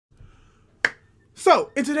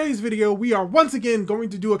So, in today's video, we are once again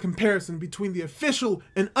going to do a comparison between the official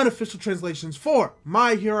and unofficial translations for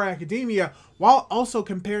My Hero Academia, while also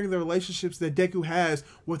comparing the relationships that Deku has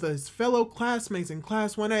with his fellow classmates in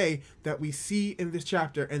Class 1A that we see in this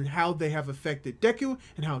chapter and how they have affected Deku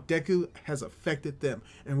and how Deku has affected them.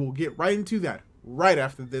 And we'll get right into that right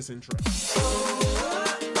after this intro.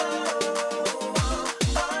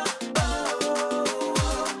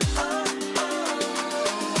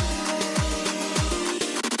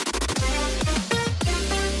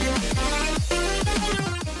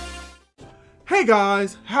 Hey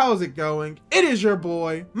guys, how's it going? It is your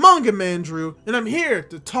boy, Manga Mandrew, and I'm here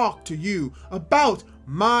to talk to you about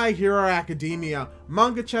My Hero Academia,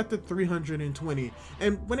 manga chapter 320.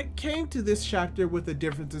 And when it came to this chapter with the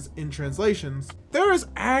differences in translations, there is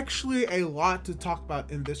actually a lot to talk about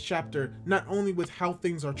in this chapter, not only with how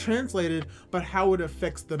things are translated, but how it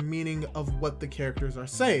affects the meaning of what the characters are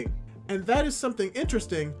saying. And that is something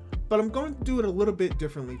interesting, but I'm going to do it a little bit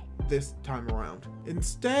differently this time around.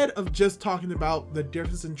 Instead of just talking about the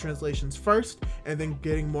difference in translations first and then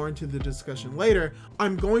getting more into the discussion later,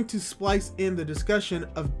 I'm going to splice in the discussion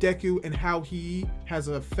of Deku and how he has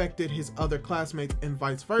affected his other classmates and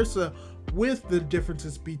vice versa, with the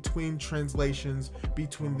differences between translations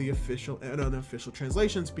between the official and unofficial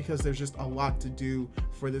translations, because there's just a lot to do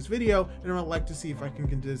for this video and I'd like to see if I can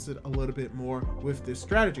condense it a little bit more with this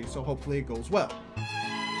strategy, so hopefully it goes well.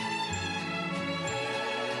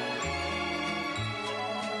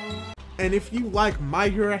 And if you like My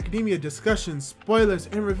Hero Academia discussions, spoilers,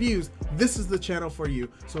 and reviews, this is the channel for you.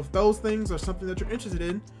 So if those things are something that you're interested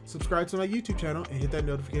in, subscribe to my YouTube channel and hit that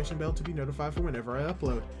notification bell to be notified for whenever I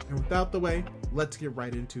upload. And without the way, let's get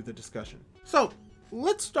right into the discussion. So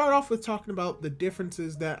let's start off with talking about the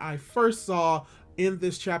differences that I first saw in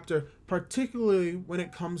this chapter, particularly when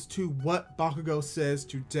it comes to what Bakugo says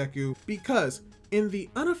to Deku, because in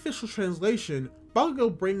the unofficial translation, Bakugo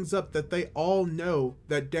brings up that they all know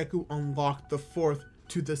that Deku unlocked the 4th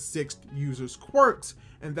to the 6th user's quirks,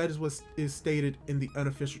 and that is what is stated in the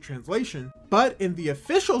unofficial translation. But in the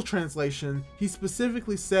official translation, he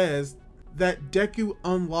specifically says that Deku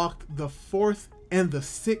unlocked the 4th and the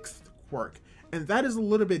 6th quirk, and that is a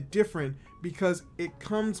little bit different because it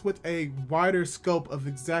comes with a wider scope of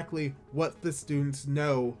exactly what the students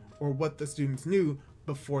know or what the students knew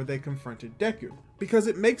before they confronted Deku. Because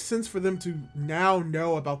it makes sense for them to now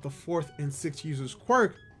know about the 4th and 6th user's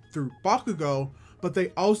quirk through Bakugo, but they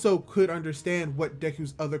also could understand what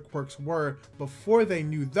Deku's other quirks were before they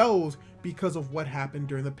knew those because of what happened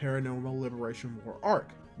during the Paranormal Liberation War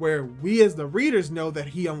arc, where we as the readers know that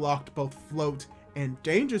he unlocked both Float and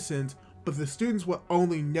Danger Sense, but the students would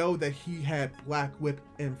only know that he had Black Whip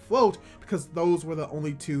and Float because those were the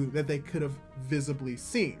only two that they could have visibly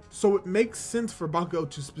seen. So it makes sense for Bakugo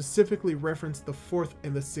to specifically reference the 4th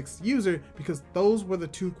and the 6th user because those were the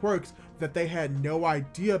two quirks that they had no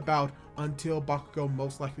idea about until Bakugo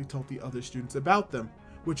most likely told the other students about them.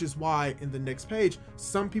 Which is why in the next page,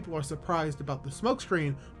 some people are surprised about the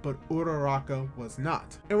smokescreen, but Uraraka was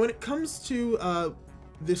not. And when it comes to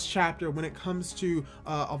this chapter, when it comes to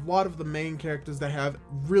a lot of the main characters that have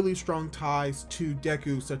really strong ties to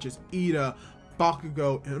Deku, such as Ida,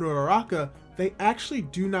 Bakugo, and Uraraka, they actually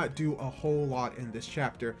do not do a whole lot in this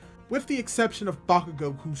chapter, with the exception of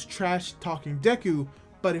Bakugo, who's trash talking Deku.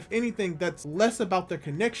 But if anything, that's less about their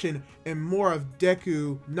connection and more of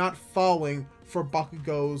Deku not falling for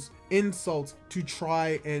Bakugo's insults to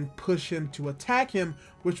try and push him to attack him,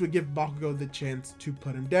 which would give Bakugo the chance to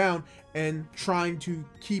put him down, and trying to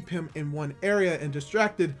keep him in one area and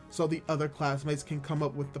distracted so the other classmates can come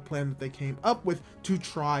up with the plan that they came up with to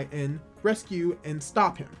try and rescue and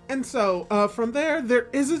stop him. And so from there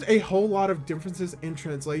isn't a whole lot of differences in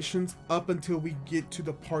translations up until we get to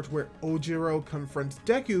the part where Ojiro confronts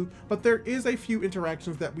Deku, but there is a few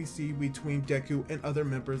interactions that we see between Deku and other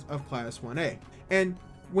members of Class 1A. And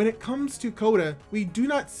when it comes to Koda, we do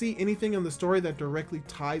not see anything in the story that directly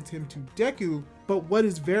ties him to Deku, but what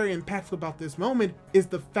is very impactful about this moment is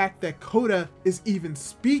the fact that Koda is even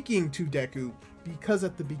speaking to Deku, because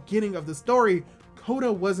at the beginning of the story,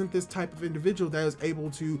 Koda wasn't this type of individual that was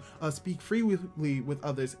able to speak freely with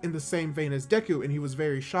others in the same vein as Deku, and he was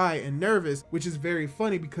very shy and nervous, which is very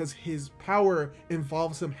funny because his power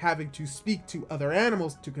involves him having to speak to other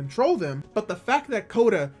animals to control them. But the fact that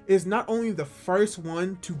Koda is not only the first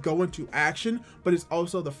one to go into action, but is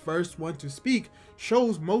also the first one to speak,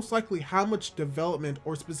 shows most likely how much development,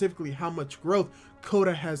 or specifically how much growth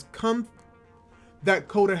Koda has gone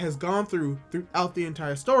through throughout the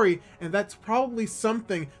entire story. And that's probably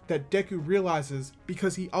something that Deku realizes,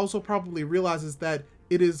 because he also probably realizes that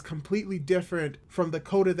it is completely different from the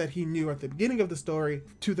Kota that he knew at the beginning of the story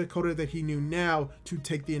to the Kota that he knew now to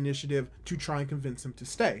take the initiative to try and convince him to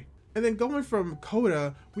stay. And then going from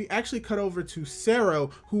Kota, we actually cut over to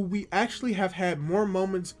Sero, who we actually have had more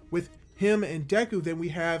moments with him and Deku than we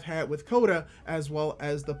have had with Kota, as well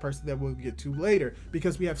as the person that we'll get to later,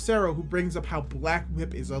 because we have Sero, who brings up how Black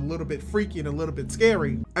Whip is a little bit freaky and a little bit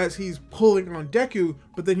scary as he's pulling on Deku,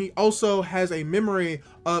 but then he also has a memory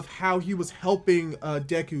of how he was helping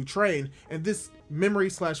Deku train, and this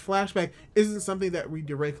memory slash flashback isn't something that we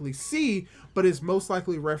directly see, but is most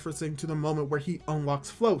likely referencing to the moment where he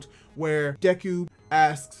unlocks Float, where Deku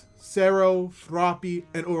asks Sero, Froppy,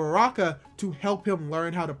 and Uraraka to help him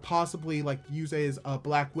learn how to possibly like use his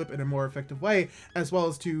Black Whip in a more effective way, as well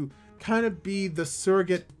as to kind of be the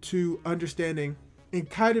surrogate to understanding and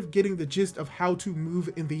kind of getting the gist of how to move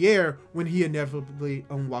in the air when he inevitably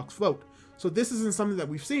unlocks Float. So this isn't something that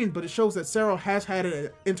we've seen, but it shows that Sero has had an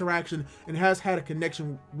interaction and has had a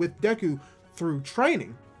connection with Deku through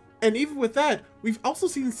training. And even with that, we've also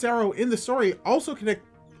seen Sero in the story also connect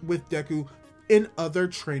with Deku in other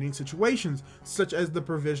training situations, such as the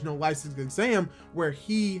provisional license exam, where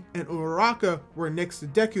he and Uraraka were next to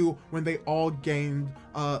Deku when they all gained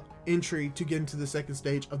entry to get into the second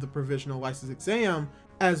stage of the provisional license exam,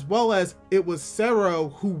 as well as it was Sero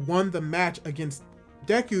who won the match against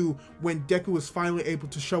Deku when Deku was finally able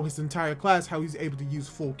to show his entire class how he's able to use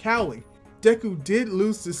full cowling. Deku did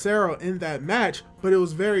lose to Sero in that match, but it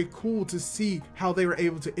was very cool to see how they were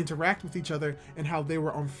able to interact with each other and how they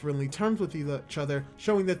were on friendly terms with each other,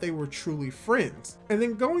 showing that they were truly friends. And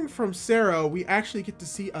then going from Sero, we actually get to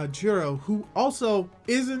see Jiro, who also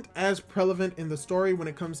isn't as prevalent in the story when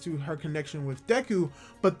it comes to her connection with Deku,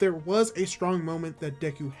 but there was a strong moment that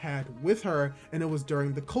Deku had with her, and it was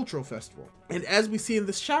during the cultural festival. And as we see in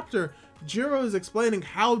this chapter, Jiro is explaining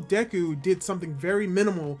how Deku did something very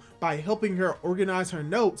minimal by helping her organize her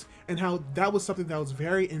notes, and how that was something that was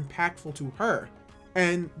very impactful to her.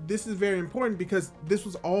 And this is very important because this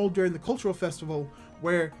was all during the cultural festival,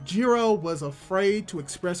 where Jiro was afraid to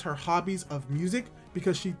express her hobbies of music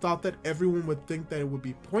because she thought that everyone would think that it would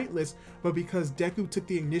be pointless, but because Deku took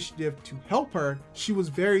the initiative to help her, she was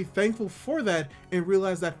very thankful for that and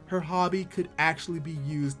realized that her hobby could actually be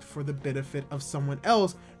used for the benefit of someone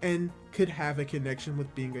else and could have a connection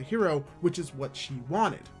with being a hero, which is what she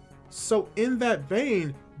wanted. So in that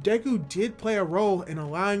vein, Deku did play a role in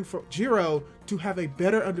allowing for Jiro to have a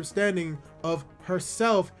better understanding of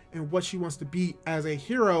herself and what she wants to be as a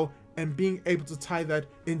hero, and being able to tie that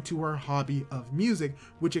into her hobby of music,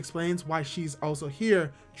 which explains why she's also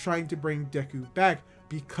here trying to bring Deku back,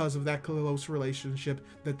 because of that close relationship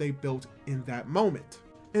that they built in that moment.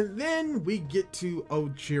 And then we get to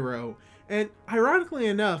Ojiro, and ironically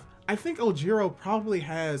enough, I think Ojiro probably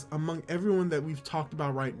has, among everyone that we've talked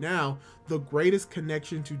about right now, the greatest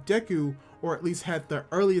connection to Deku, or at least had the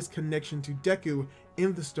earliest connection to Deku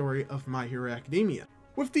in the story of My Hero Academia,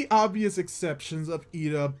 with the obvious exceptions of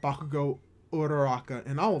Ida, Bakugo, Uraraka,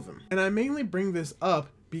 and all of them. And I mainly bring this up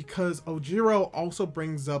because Ojiro also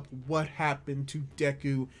brings up what happened to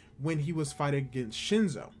Deku when he was fighting against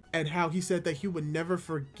Shinzo, and how he said that he would never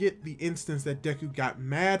forget the instance that Deku got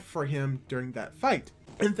mad for him during that fight.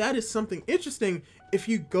 And that is something interesting if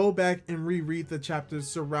you go back and reread the chapters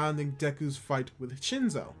surrounding Deku's fight with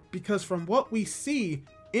Shinzo, because from what we see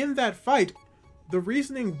in that fight, the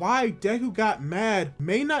reasoning why Deku got mad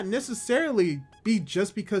may not necessarily be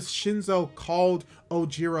just because Shinzo called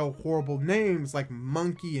Ojiro horrible names like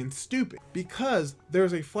monkey and stupid, because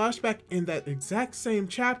there's a flashback in that exact same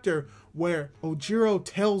chapter where Ojiro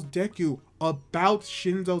tells Deku about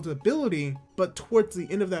Shinzo's ability, but towards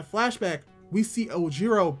the end of that flashback, we see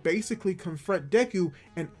Ojiro basically confront Deku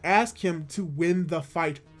and ask him to win the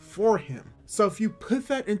fight for him. So if you put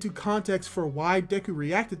that into context for why Deku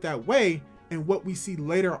reacted that way, and what we see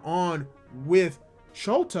later on with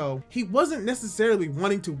Shoto, he wasn't necessarily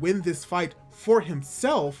wanting to win this fight for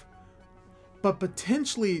himself, but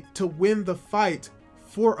potentially to win the fight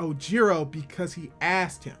for Ojiro because he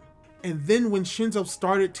asked him. And then when Shinzo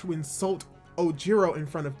started to insult Ojiro in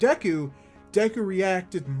front of Deku, Deku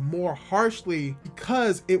reacted more harshly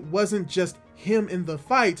because it wasn't just him in the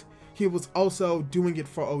fight, he was also doing it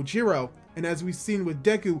for Ojiro. And as we've seen with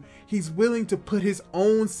Deku, he's willing to put his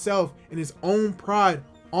own self and his own pride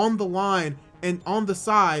on the line and on the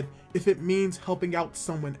side if it means helping out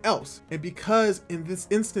someone else. And because in this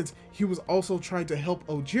instance, he was also trying to help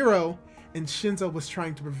Ojiro, and Shinzo was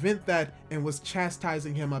trying to prevent that and was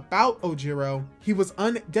chastising him about Ojiro,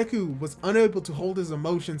 Deku was unable to hold his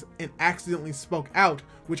emotions and accidentally spoke out,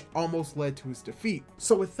 which almost led to his defeat.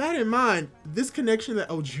 So with that in mind, this connection that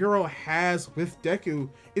Ojiro has with Deku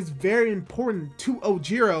is very important to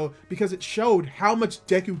Ojiro because it showed how much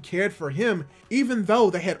Deku cared for him, even though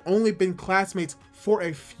they had only been classmates for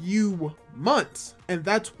a few months. And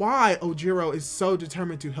that's why Ojiro is so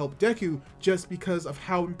determined to help Deku, just because of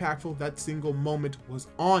how impactful that single moment was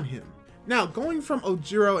on him. Now, going from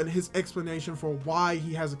Ojiro and his explanation for why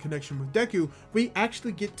he has a connection with Deku, we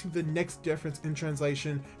actually get to the next difference in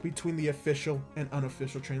translation between the official and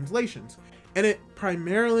unofficial translations. And it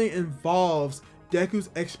primarily involves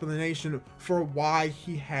Deku's explanation for why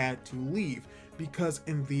he had to leave. Because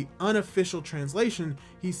in the unofficial translation,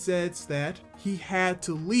 he says that he had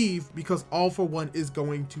to leave because All For One is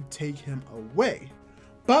going to take him away.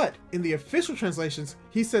 But in the official translations,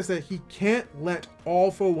 he says that he can't let All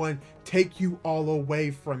For One take you all away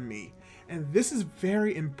from me. And this is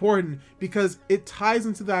very important because it ties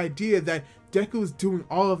into the idea that Deku is doing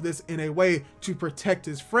all of this in a way to protect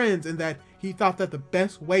his friends, and that he thought that the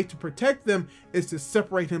best way to protect them is to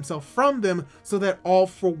separate himself from them so that All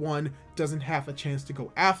For One doesn't have a chance to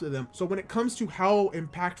go after them. So when it comes to how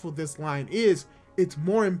impactful this line is, it's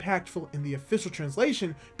more impactful in the official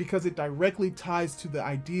translation because it directly ties to the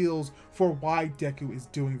ideals for why Deku is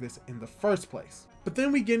doing this in the first place. But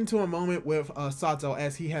then we get into a moment with Sato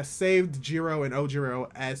as he has saved Jiro and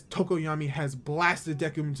Ojiro as Tokoyami has blasted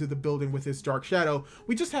Deku into the building with his dark shadow.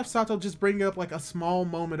 We just have Sato just bring up like a small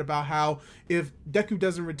moment about how if Deku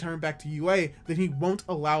doesn't return back to UA, then he won't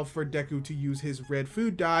allow for Deku to use his red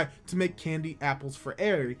food dye to make candy apples for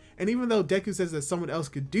Eri. And even though Deku says that someone else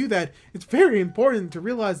could do that, it's very important to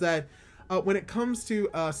realize that when it comes to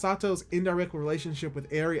Sato's indirect relationship with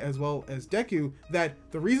Eri as well as Deku, that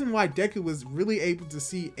the reason why Deku was really able to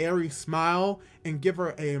see Eri smile and give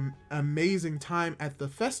her an amazing time at the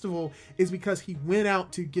festival is because he went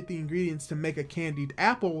out to get the ingredients to make a candied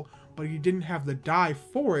apple, but he didn't have the dye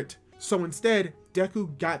for it. So instead,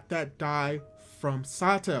 Deku got that dye from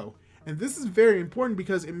Sato. And this is very important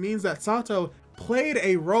because it means that Sato played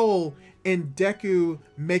a role in Deku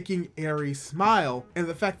making Eri smile, and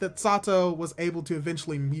the fact that Sato was able to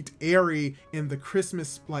eventually meet Eri in the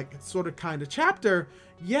Christmas like sort of kind of chapter,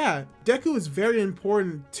 yeah, Deku is very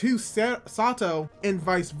important to Sato and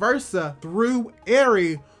vice versa through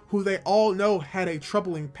Eri, who they all know had a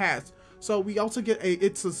troubling past. So we also get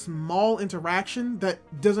it's a small interaction that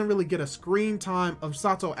doesn't really get a screen time of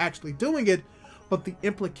Sato actually doing it, but the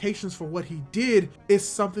implications for what he did is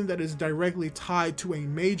something that is directly tied to a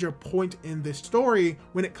major point in this story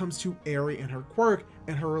when it comes to Eri and her quirk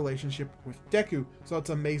and her relationship with Deku. So it's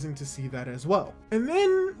amazing to see that as well. And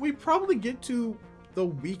then we probably get to the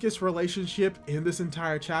weakest relationship in this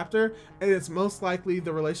entire chapter, and it's most likely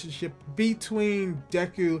the relationship between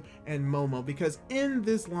Deku and Momo, because in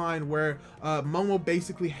this line where Momo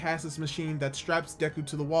basically has this machine that straps Deku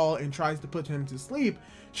to the wall and tries to put him to sleep,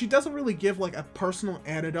 she doesn't really give like a personal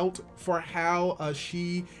anecdote for how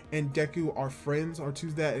she and Deku are friends or to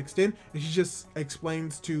that extent, and she just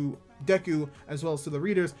explains to Deku as well as to the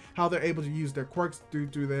readers how they're able to use their quirks through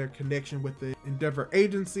their connection with the Endeavor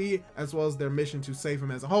Agency as well as their mission to save him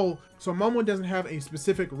as a whole. So Momo doesn't have a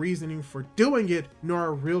specific reasoning for doing it nor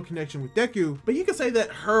a real connection with Deku, but you could say that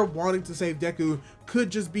her wanting to save Deku could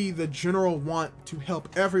just be the general want to help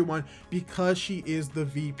everyone because she is the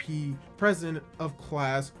VP president of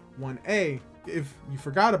Class 1A, if you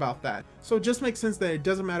forgot about that. So it just makes sense that it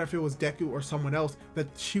doesn't matter if it was Deku or someone else, that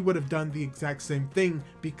she would have done the exact same thing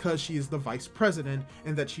because she is the vice president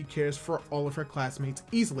and that she cares for all of her classmates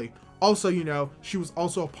easily. Also, you know, she was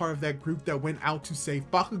also a part of that group that went out to save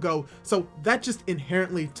Bakugo, so that just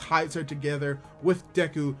inherently ties her together with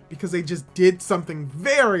Deku because they just did something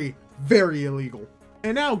very, very illegal.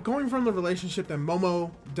 And now, going from the relationship that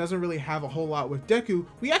Momo doesn't really have a whole lot with Deku,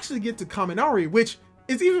 we actually get to Kaminari, which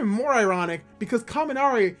is even more ironic because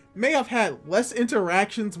Kaminari may have had less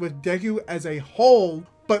interactions with Deku as a whole,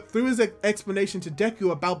 but through his explanation to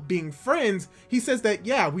Deku about being friends, he says that,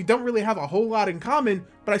 yeah, we don't really have a whole lot in common,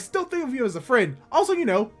 but I still think of you as a friend. Also, you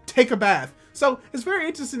know, take a bath. So it's very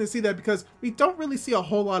interesting to see that because we don't really see a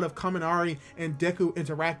whole lot of Kaminari and Deku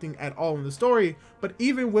interacting at all in the story, but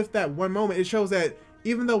even with that one moment, it shows that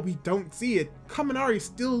even though we don't see it, Kaminari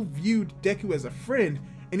still viewed Deku as a friend.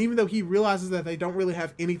 And even though he realizes that they don't really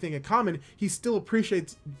have anything in common, he still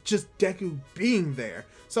appreciates just Deku being there.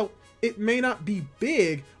 So it may not be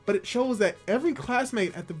big, but it shows that every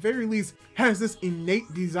classmate at the very least has this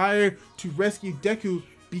innate desire to rescue Deku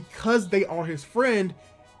because they are his friend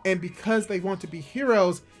and because they want to be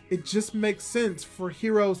heroes it just makes sense for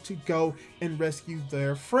heroes to go and rescue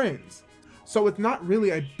their friends. So it's not really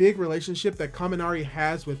a big relationship that Kaminari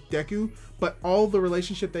has with Deku, but all the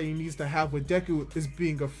relationship that he needs to have with Deku is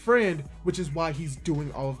being a friend, which is why he's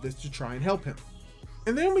doing all of this to try and help him.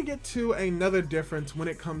 And then we get to another difference when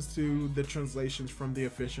it comes to the translations from the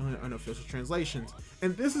official and unofficial translations.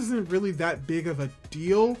 And this isn't really that big of a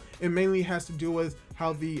deal. It mainly has to do with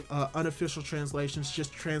how the unofficial translations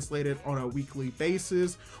just translated on a weekly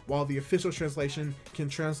basis, while the official translation can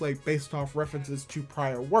translate based off references to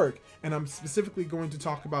prior work. And I'm specifically going to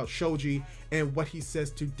talk about Shoji and what he says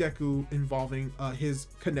to Deku involving his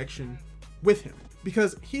connection with him.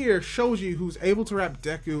 Because here, Shoji, who's able to wrap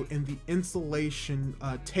Deku in the insulation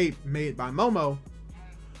tape made by Momo,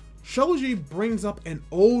 Shoji brings up an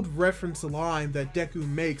old reference line that Deku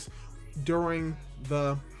makes during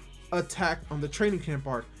the attack on the training camp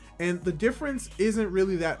arc. And the difference isn't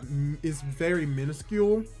really is very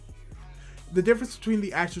minuscule. The difference between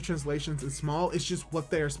the actual translations is small. It's just what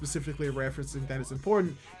they are specifically referencing that is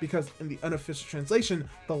important, because in the unofficial translation,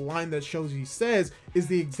 the line that Shoji says is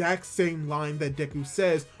the exact same line that Deku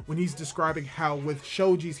says when he's describing how with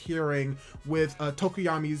Shoji's hearing, with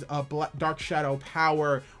Tokoyami's dark shadow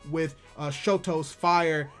power, with Shoto's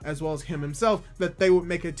fire, as well as him himself, that they would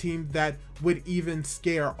make a team that would even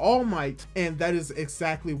scare All Might. And that is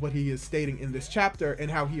exactly what he is stating in this chapter,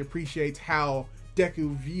 and how he appreciates how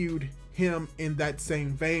Deku viewed him in that same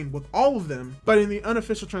vein with all of them. But in the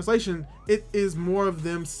unofficial translation, it is more of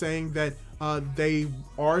them saying that they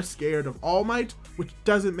are scared of All Might, which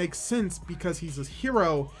doesn't make sense because he's a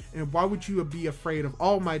hero, and why would you be afraid of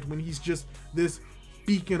All Might when he's just this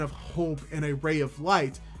beacon of hope and a ray of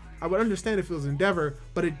light? I would understand if it was Endeavor,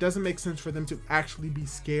 but it doesn't make sense for them to actually be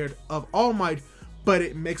scared of All Might. But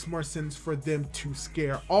it makes more sense for them to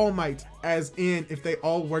scare All Might, as in if they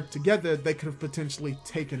all worked together, they could have potentially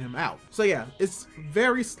taken him out. So yeah, it's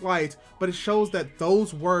very slight, but it shows that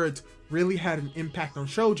those words really had an impact on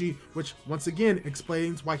Shoji, which once again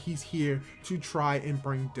explains why he's here to try and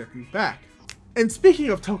bring Deku back. And speaking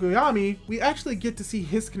of Tokoyami, we actually get to see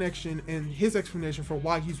his connection and his explanation for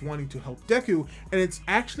why he's wanting to help Deku, and it's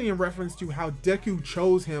actually in reference to how Deku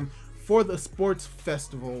chose him for the sports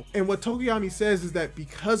festival. And what Tokoyami says is that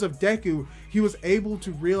because of Deku, he was able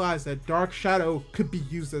to realize that Dark Shadow could be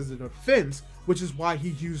used as a defense, which is why he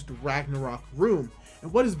used Ragnarok Room.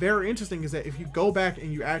 And what is very interesting is that if you go back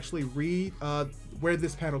and you actually read where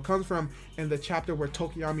this panel comes from, and the chapter where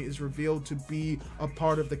Tokoyami is revealed to be a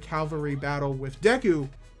part of the cavalry battle with Deku,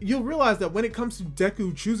 you'll realize that when it comes to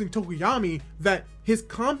Deku choosing Tokoyami, that his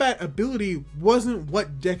combat ability wasn't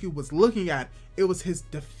what Deku was looking at. It was his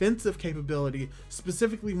defensive capability,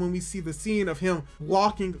 specifically when we see the scene of him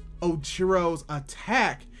blocking Ojiro's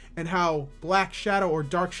attack, and how Black Shadow or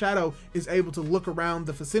Dark Shadow is able to look around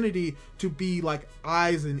the vicinity to be like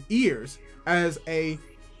eyes and ears as a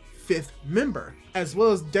fifth member. As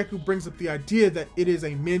well as Deku brings up the idea that it is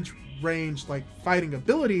a mid-range like fighting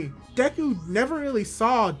ability. Deku never really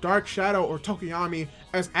saw Dark Shadow or Tokoyami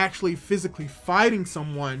as actually physically fighting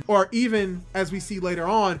someone, or even, as we see later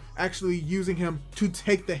on, actually using him to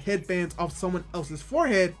take the headbands off someone else's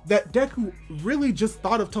forehead. That Deku really just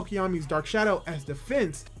thought of Tokoyami's Dark Shadow as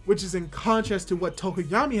defense, which is in contrast to what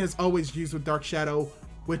Tokoyami has always used with Dark Shadow,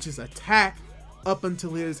 which is attack, up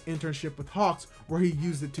until his internship with Hawks, where he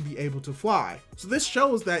used it to be able to fly. So this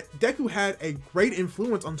shows that Deku had a great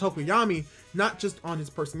influence on Tokoyami, not just on his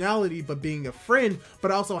personality, but being a friend, but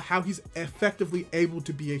also how he's effectively able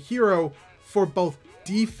to be a hero for both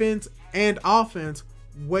defense and offense,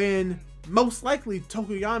 when most likely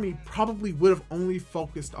Tokoyami probably would have only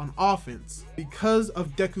focused on offense. Because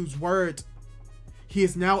of Deku's words, he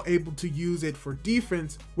is now able to use it for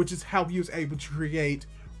defense, which is how he was able to create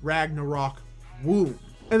Ragnarok Womb.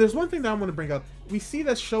 And there's one thing that I want to bring up. We see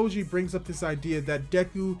that Shoji brings up this idea that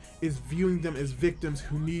Deku is viewing them as victims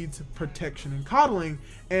who need protection and coddling,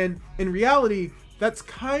 and in reality, that's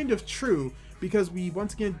kind of true, because we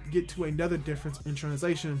once again get to another difference in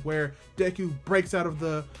translation where Deku breaks out of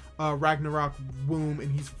the Ragnarok Womb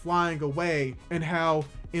and he's flying away, and how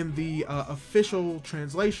in the official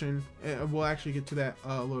translation, and we'll actually get to that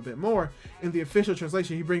a little bit more, in the official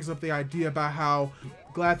translation he brings up the idea about how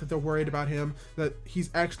glad that they're worried about him, that he's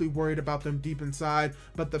actually worried about them deep inside,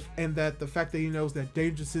 but that the fact that he knows that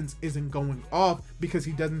danger sense isn't going off because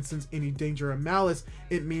he doesn't sense any danger or malice,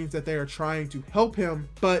 it means that they are trying to help him.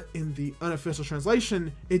 But in the unofficial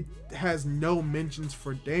translation, it has no mentions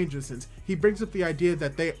for danger sense. He brings up the idea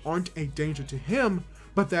that they aren't a danger to him,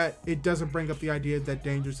 but that it doesn't bring up the idea that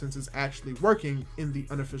danger sense is actually working in the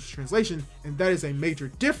unofficial translation, and that is a major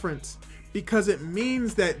difference, because it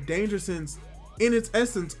means that danger sense in its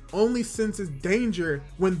essence only senses danger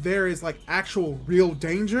when there is like actual real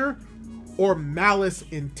danger or malice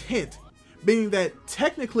intent, meaning that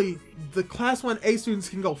technically the class 1A students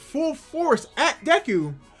can go full force at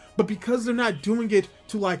Deku, but because they're not doing it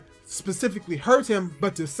to like specifically hurt him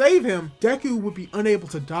but to save him, Deku would be unable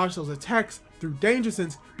to dodge those attacks through danger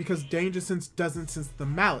sense because danger sense doesn't sense the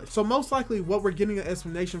malice. So most likely what we're getting an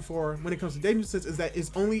explanation for when it comes to danger sense is that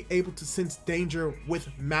it's only able to sense danger with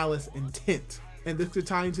malice intent. And this could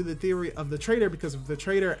tie into the theory of the traitor, because if the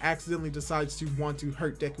traitor accidentally decides to want to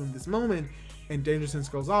hurt Deku in this moment and danger sense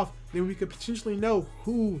goes off, then we could potentially know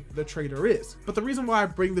who the traitor is. But the reason why I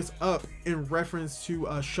bring this up in reference to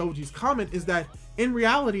Shoji's comment is that in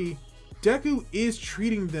reality, Deku is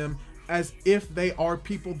treating them as if they are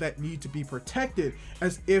people that need to be protected,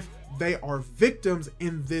 as if they are victims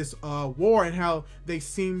in this war and how they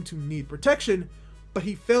seem to need protection. But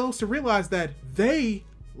he fails to realize that they,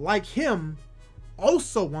 like him,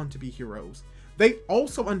 also want to be heroes. They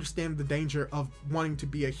also understand the danger of wanting to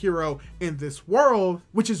be a hero in this world,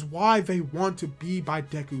 which is why they want to be by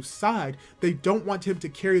Deku's side. They don't want him to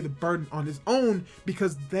carry the burden on his own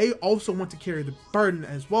because they also want to carry the burden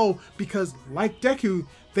as well, because like Deku,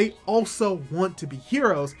 they also want to be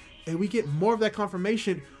heroes. And we get more of that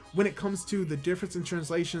confirmation when it comes to the difference in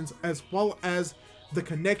translations, as well as the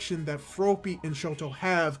connection that Froppy and Shoto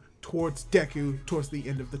have towards Deku towards the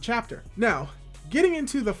end of the chapter. Now, getting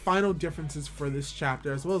into the final differences for this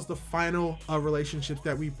chapter, as well as the final relationships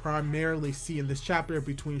that we primarily see in this chapter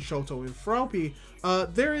between Shoto and Froppy,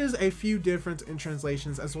 there is a few differences in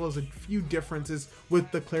translations, as well as a few differences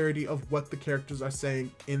with the clarity of what the characters are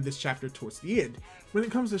saying in this chapter towards the end. When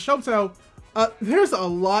it comes to Shoto, there's a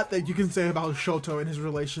lot that you can say about Shoto and his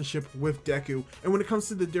relationship with Deku. And when it comes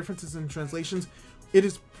to the differences in translations, it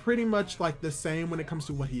is pretty much like the same when it comes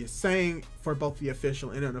to what he is saying for both the official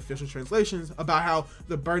and unofficial translations about how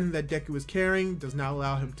the burden that Deku is carrying does not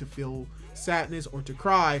allow him to feel sadness or to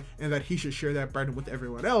cry, and that he should share that burden with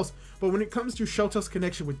everyone else. But when it comes to Shoto's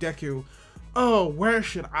connection with Deku, oh, where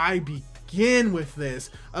should I begin with this?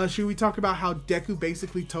 Should we talk about how Deku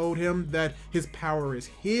basically told him that his power is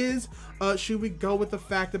his? Should we go with the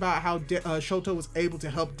fact about how Shoto was able to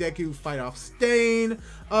help Deku fight off Stain?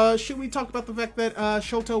 Should we talk about the fact that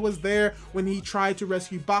Shoto was there when he tried to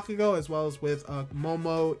rescue Bakugo, as well as with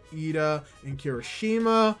Momo, Ida, and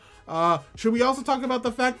Kirishima? Should we also talk about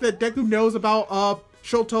the fact that Deku knows about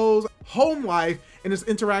Shoto's home life and his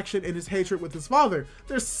interaction and his hatred with his father?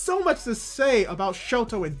 There's so much to say about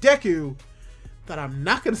Shoto and Deku that I'm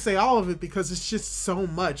not going to say all of it because it's just so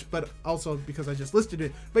much, but also because I just listed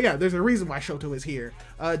it. But yeah, there's a reason why Shoto is here.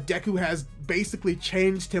 Deku has basically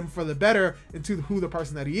changed him for the better into who the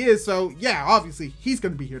person that he is. So yeah, obviously he's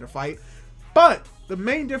going to be here to fight. But the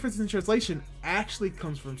main difference in translation actually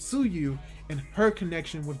comes from Tsuyu and her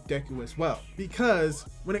connection with Deku as well. Because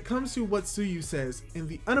when it comes to what Tsuyu says, in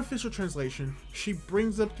the unofficial translation, she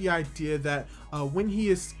brings up the idea that when he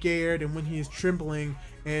is scared and when he is trembling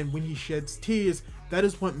and when he sheds tears, that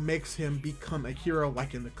is what makes him become a hero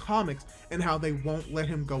like in the comics, and how they won't let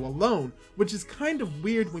him go alone, which is kind of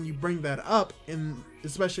weird when you bring that up,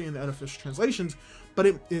 especially in the unofficial translations. But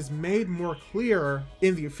it is made more clearer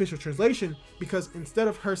in the official translation, because instead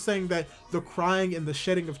of her saying that the crying and the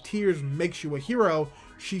shedding of tears makes you a hero,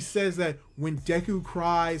 she says that when Deku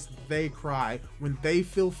cries, they cry. When they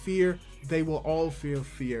feel fear, they will all feel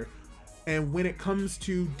fear. And when it comes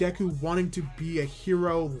to Deku wanting to be a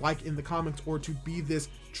hero like in the comics, or to be this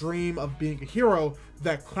dream of being a hero,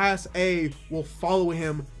 that Class A will follow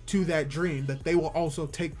him to that dream, that they will also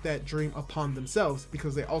take that dream upon themselves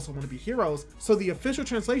because they also want to be heroes. So the official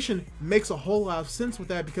translation makes a whole lot of sense with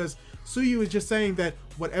that, because Tsuyu is just saying that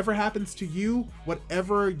whatever happens to you,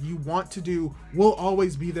 whatever you want to do, we'll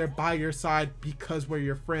always be there by your side because we're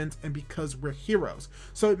your friends and because we're heroes.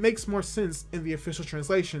 So it makes more sense in the official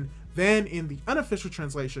translation than in the unofficial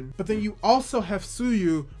translation. But then you also have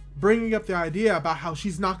Tsuyu bringing up the idea about how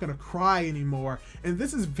she's not going to cry anymore. And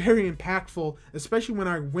this is very impactful, especially when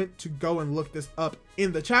I went to go and look this up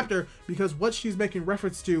in the chapter, because what she's making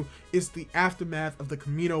reference to is the aftermath of the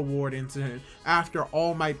Camino Ward incident. After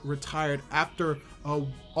All Might retired, after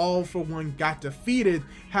All for One got defeated,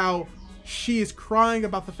 how she is crying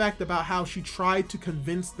about the fact about how she tried to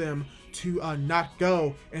convince them to not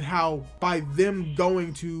go, and how by them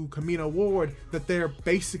going to Camino Ward that they're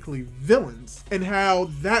basically villains, and how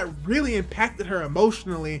that really impacted her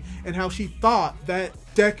emotionally, and how she thought that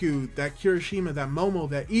Deku, that Kirishima, that Momo,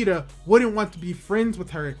 that Ida wouldn't want to be friends with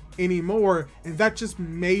her anymore, and that just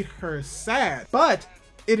made her sad. But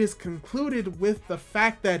it is concluded with the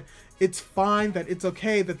fact that it's fine, that it's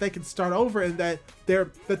okay, that they can start over, and that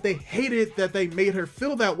they hated that they made her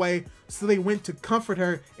feel that way, so they went to comfort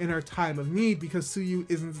her in her time of need, because Tsuyu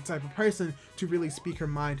isn't the type of person to really speak her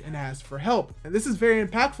mind and ask for help. And this is very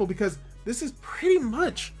impactful because this is pretty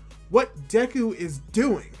much what Deku is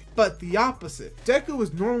doing, but the opposite. Deku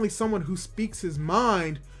is normally someone who speaks his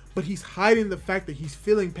mind, but he's hiding the fact that he's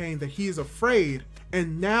feeling pain, that he is afraid.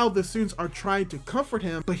 And now the students are trying to comfort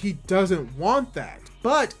him, but he doesn't want that.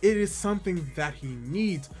 But it is something that he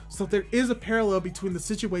needs. So there is a parallel between the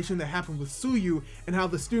situation that happened with Tsuyu and how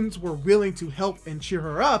the students were willing to help and cheer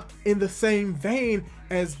her up, in the same vein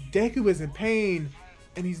as Deku is in pain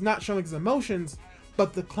and he's not showing his emotions,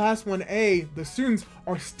 but the class 1A, the students,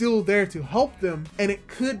 are still there to help them. And it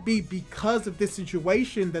could be because of this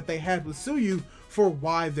situation that they had with Tsuyu for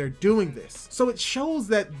why they're doing this. So it shows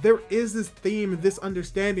that there is this theme, this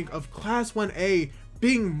understanding of class 1A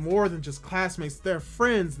being more than just classmates. They're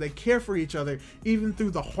friends, they care for each other. Even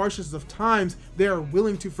through the harshest of times, they are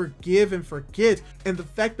willing to forgive and forget. And the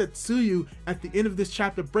fact that Tsuyu at the end of this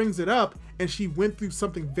chapter brings it up, and she went through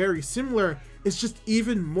something very similar, is just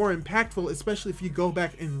even more impactful, especially if you go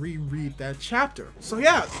back and reread that chapter. So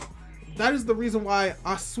yeah, that is the reason why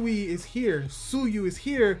Asui is here. Tsuyu is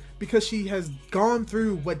here because she has gone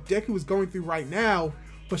through what Deku is going through right now,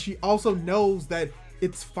 but she also knows that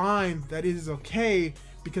it's fine, that it is okay,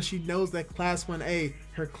 because she knows that class 1A,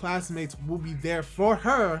 her classmates, will be there for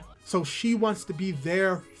her. So she wants to be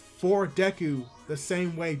there for Deku the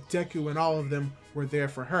same way Deku and all of them were there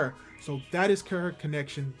for her. So that is her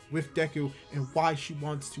connection with Deku and why she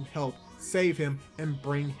wants to help save him and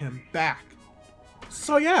bring him back.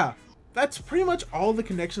 So yeah, that's pretty much all the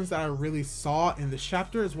connections that I really saw in this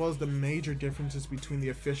chapter, as well as the major differences between the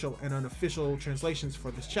official and unofficial translations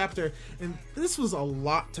for this chapter. And this was a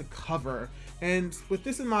lot to cover. And with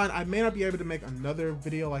this in mind, I may not be able to make another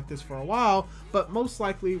video like this for a while, but most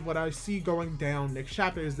likely what I see going down next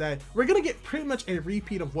chapter is that we're gonna get pretty much a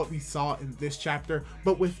repeat of what we saw in this chapter,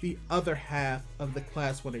 but with the other half of the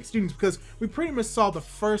class 1A students, because we pretty much saw the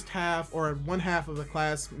first half or one half of the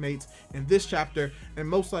classmates in this chapter, and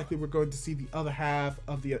most likely we're going to see the other half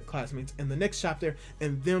of the classmates in the next chapter,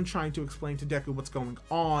 and them trying to explain to Deku what's going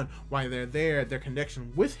on, why they're there, their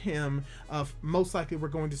connection with him. Most likely we're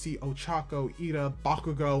going to see Ochako, Ida,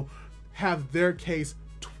 Bakugo have their case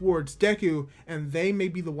towards Deku, and they may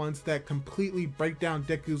be the ones that completely break down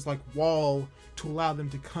Deku's like wall to allow them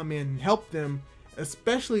to come in and help them,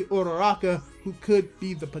 especially Uraraka, who could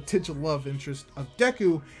be the potential love interest of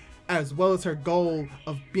Deku, as well as her goal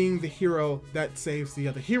of being the hero that saves the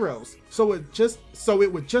other heroes. So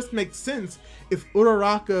it would just make sense if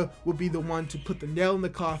Uraraka would be the one to put the nail in the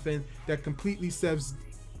coffin that completely saves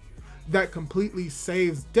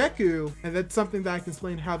Deku. And that's something that I can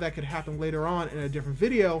explain how that could happen later on in a different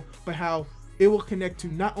video, but how it will connect to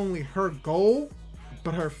not only her goal,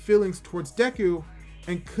 but her feelings towards Deku,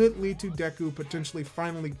 and could lead to Deku potentially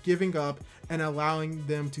finally giving up and allowing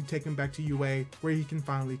them to take him back to UA, where he can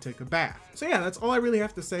finally take a bath. So yeah, that's all I really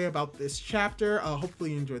have to say about this chapter.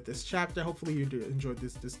 Hopefully you enjoyed this chapter. Hopefully you enjoyed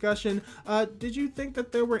this discussion. Did you think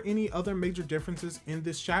that there were any other major differences in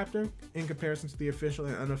this chapter in comparison to the official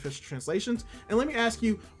and unofficial translations? And let me ask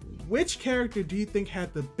you, which character do you think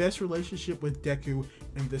had the best relationship with Deku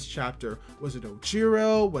in this chapter? Was it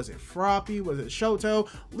Ojiro? Was it Froppy? Was it Shoto?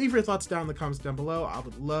 Leave your thoughts down in the comments down below. I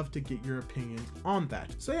would love to get your opinions on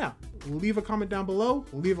that. So yeah, leave a comment down below,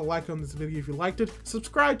 leave a like on this video if you liked it,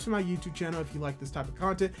 subscribe to my YouTube channel if you like this type of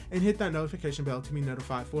content, and hit that notification bell to be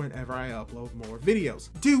notified for whenever I upload more videos.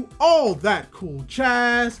 Do all that cool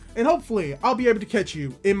jazz, and hopefully I'll be able to catch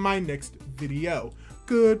you in my next video.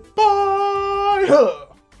 Goodbye!